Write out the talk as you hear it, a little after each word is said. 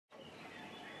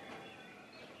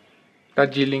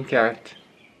Darjeeling cat.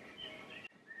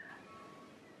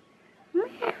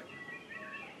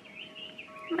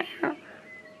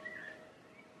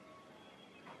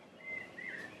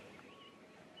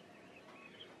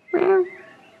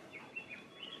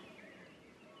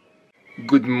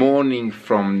 Good morning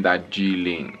from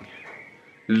Darjeeling.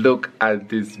 Look at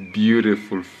this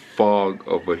beautiful fog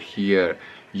over here.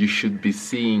 You should be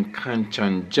seeing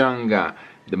Kanchenjunga,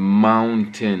 the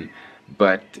mountain,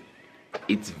 but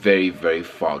it's very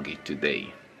foggy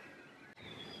today.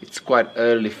 It's quite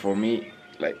early for me,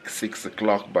 like 6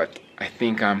 o'clock, but I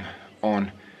think I'm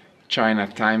on China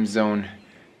time zone.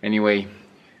 Anyway,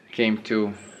 came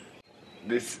to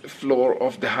this floor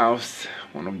of the house,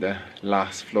 one of the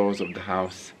last floors of the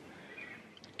house,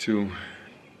 to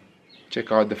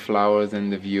check out the flowers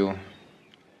and the view.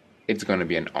 It's gonna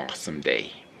be an awesome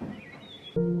day.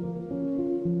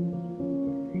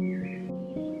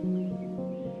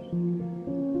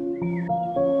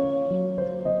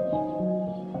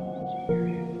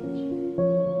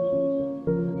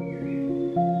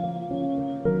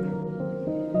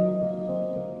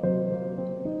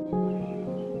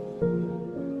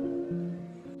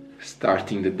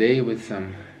 Starting the day with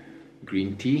some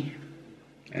green tea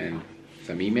and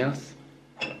some emails.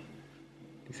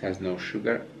 This has no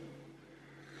sugar.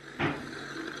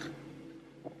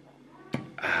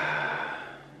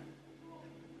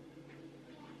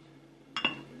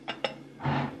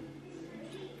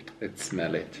 Let's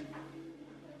smell it.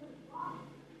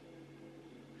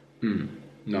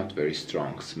 Not very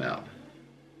strong smell.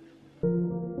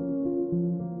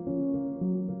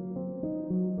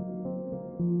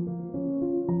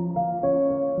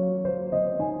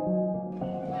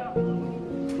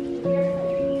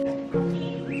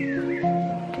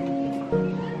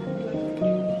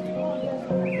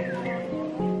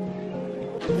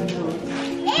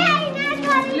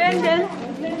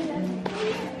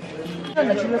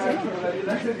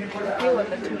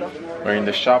 We're in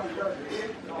the shop.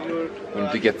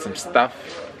 Going to get some stuff.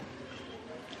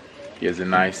 Here's a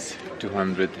nice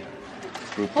 200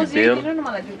 rupee bill.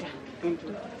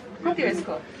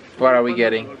 What are we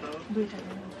getting?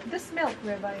 This milk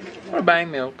we're buying. We're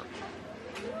buying milk.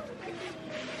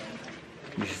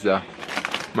 This is a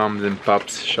mums and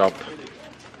pups shop.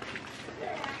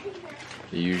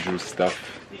 The usual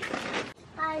stuff.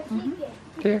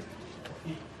 There.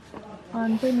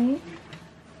 Anthony.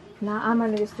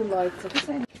 I'm used to like it.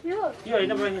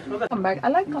 Come back. I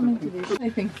like coming to this. I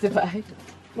think it's right.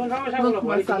 Look,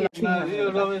 masala.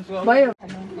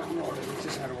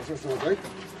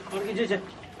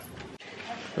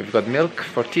 We've got milk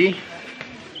for tea.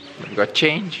 We've got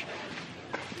change.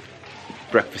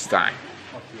 Breakfast time.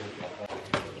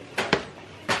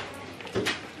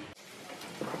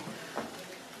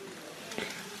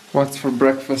 What's for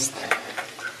breakfast?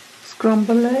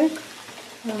 Scrambled egg.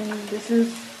 This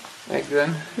is Egg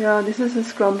then? yeah. This is a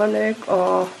scrambled egg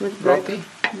with Roti?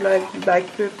 black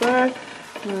pepper.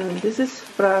 This is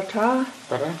paratha.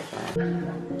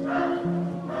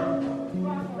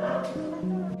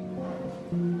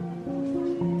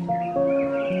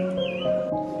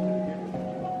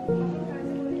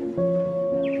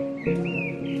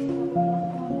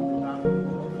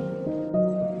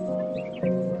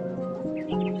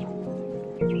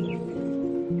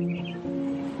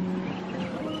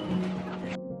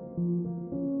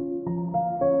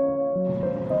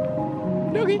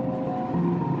 Doggy.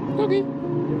 Doggy.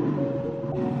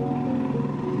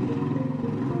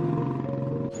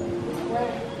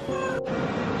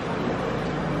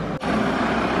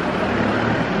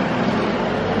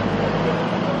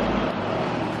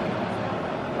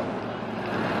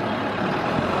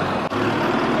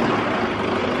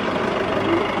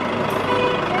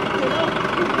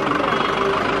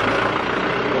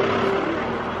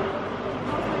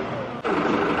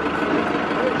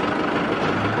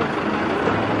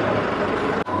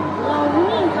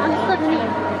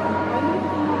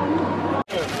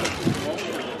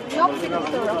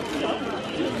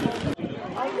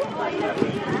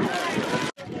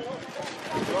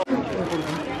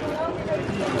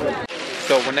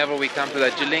 So whenever we come to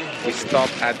Darjeeling, we stop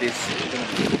at this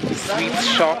sweets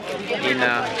shop in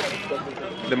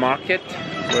the market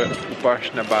where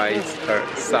Upashna buys her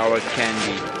sour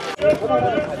candy.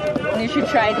 You should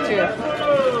try it too.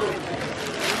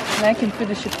 And I can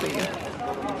finish it for you.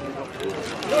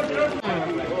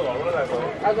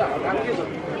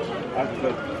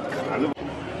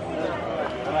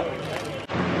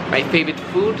 My favorite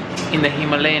food in the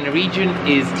Himalayan region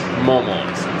is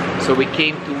momos. So we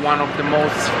came to one of the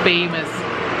most famous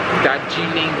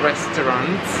Darjeeling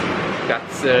restaurants that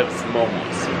serves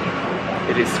momos.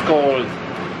 It is called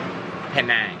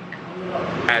Penang.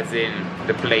 as in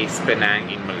the place Penang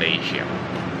in Malaysia.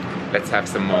 Let's have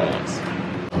some momos.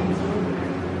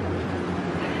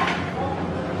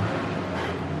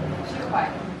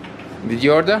 Did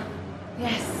you order?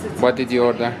 Yes. What did you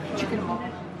order? Chicken momo.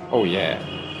 Oh yeah.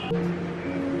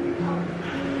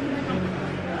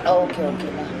 Oh, okay.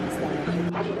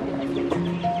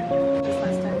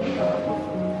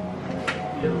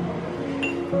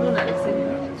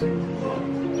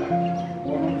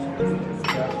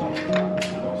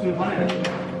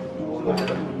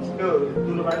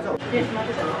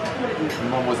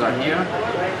 Momos are here.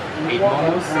 8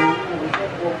 momos.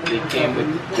 They came with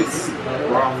this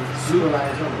broth soup.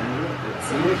 Let's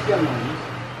see.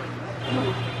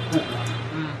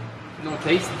 No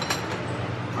taste.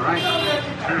 Alright.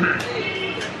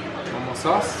 Momo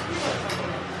sauce.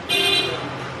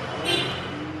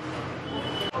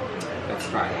 Let's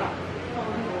try it.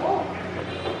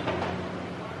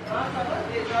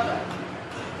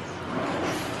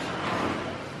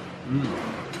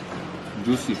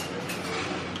 Juicy.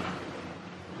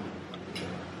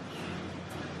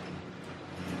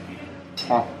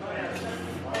 Oh.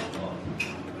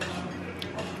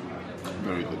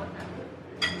 Very good.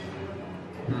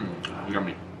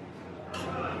 Yummy.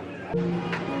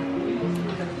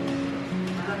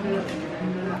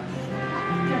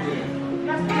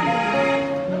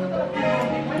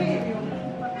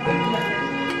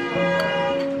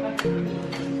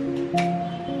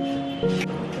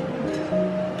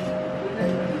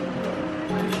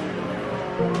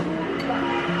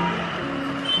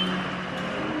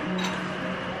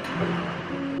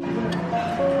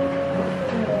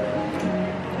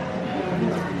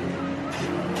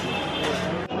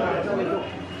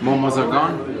 Momos are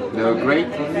gone. They were great.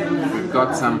 We've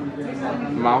got some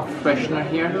mouth freshener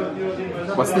here.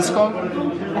 What's this called?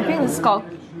 I think it's called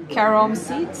carom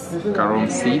seeds. Carom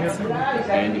seeds.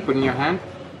 And you put in your hand.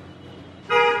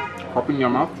 Pop in your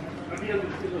mouth.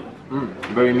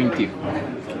 Very minty.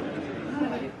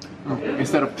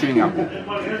 Instead of chewing up.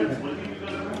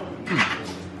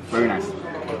 Very nice.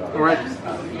 Alright.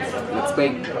 Let's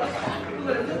bake.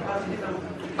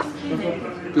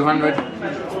 200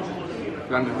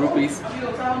 rupees.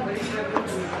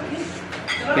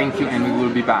 Thank you, and we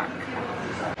will be back.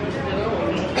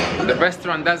 The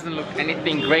restaurant doesn't look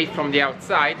anything great from the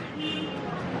outside,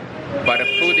 but the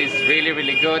food is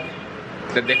really good.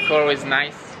 The decor is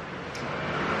nice.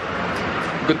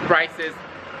 Good prices.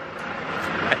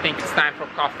 I think it's time for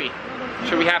coffee.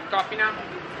 Should we have coffee now?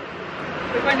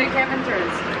 We're going to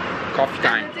Caventers. Coffee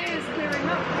time. The day is clearing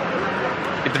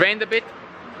up. It rained a bit.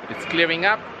 It's clearing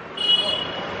up.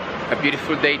 A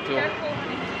beautiful day to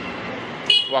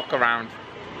walk around.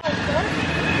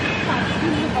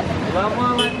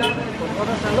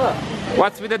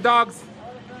 What's with the dogs?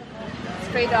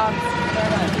 Stray dogs.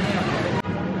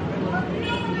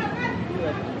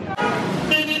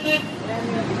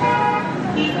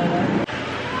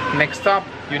 Next up,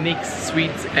 unique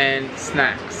sweets and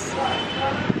snacks.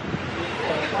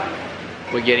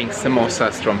 We're getting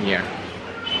samosas from here.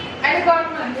 I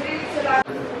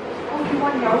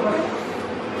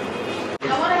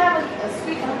want to have a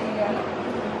sweet one here.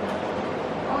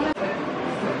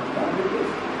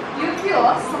 You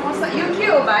cute, samosa. You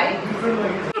cute, bhai.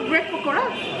 Bread pakora.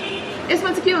 यसमा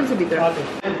चाहिँ के हुन्छ भित्र? I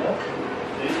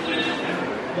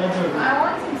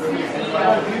want some sweet as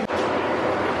well.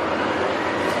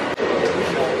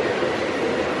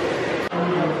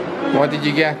 What did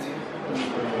you get?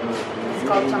 It's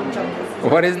called chum chum.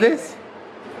 What is this?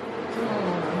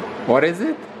 What is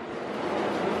it?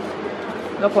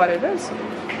 Look what it is.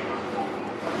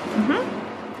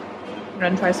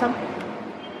 Run, try some.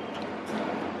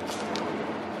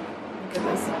 Look at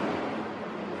this.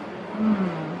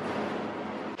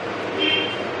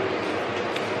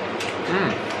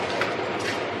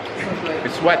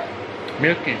 It's wet,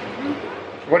 milky.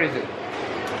 What is it?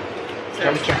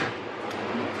 Chum chum.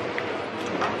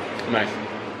 Nice.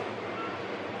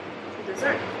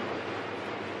 Dessert.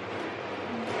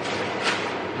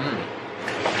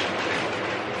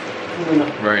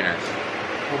 Very nice.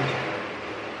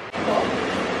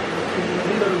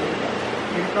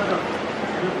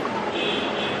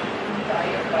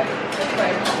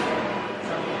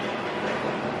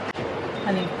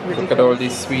 Honey, look at all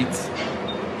these sweets.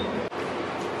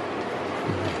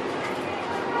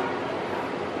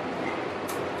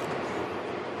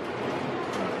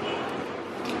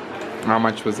 How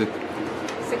much was it?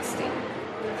 60.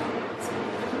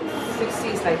 60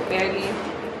 is like barely.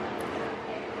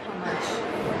 How much?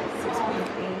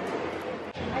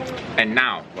 6.8. And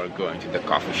now we're going to the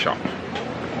coffee shop.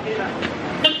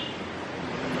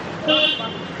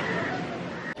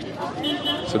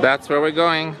 So that's where we're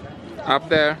going, up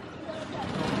there.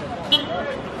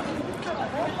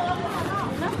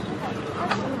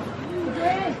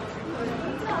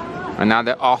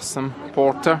 Another awesome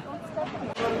porter.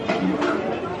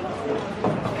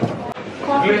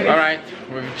 Alright,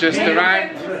 we've just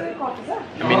arrived.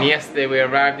 I mean, yesterday we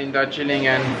arrived in Darjeeling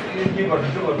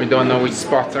and we don't know which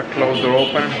spots are closed or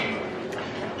open.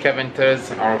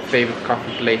 Kevinter's, our favorite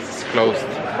coffee place, is closed.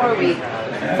 For a week.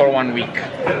 For 1 week.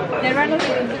 They're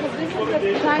renovating because this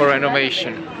is the time For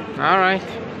renovation. Alright.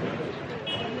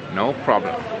 No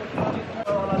problem.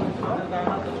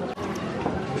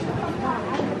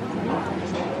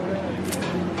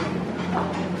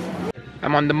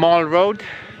 I'm on the Mall Road,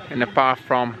 and apart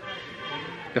from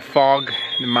the fog,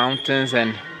 the mountains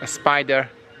and a spider,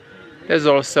 there's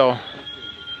also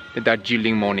the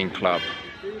Darjeeling Morning Club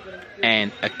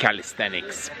and a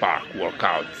calisthenics park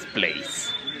workout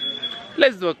place.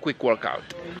 Let's do a quick workout.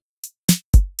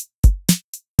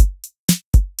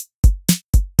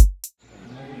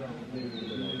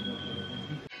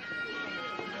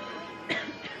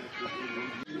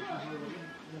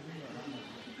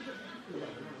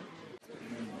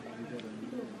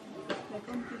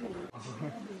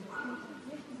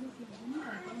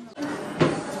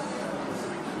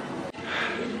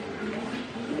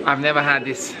 I've never had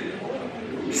this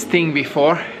Sting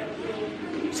before,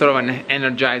 sort of an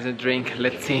energizer drink.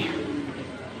 Let's see.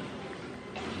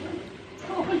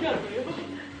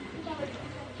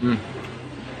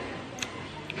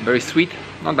 Very sweet,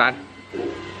 not bad.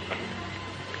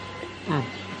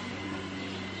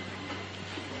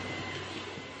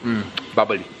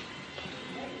 Bubbly,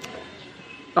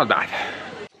 not bad.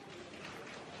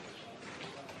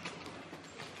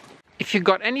 If you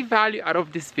got any value out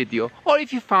of this video, or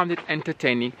if you found it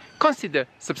entertaining, consider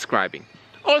subscribing.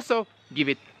 Also, give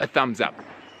it a thumbs up.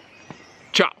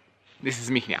 Ciao, this is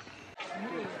Michnia.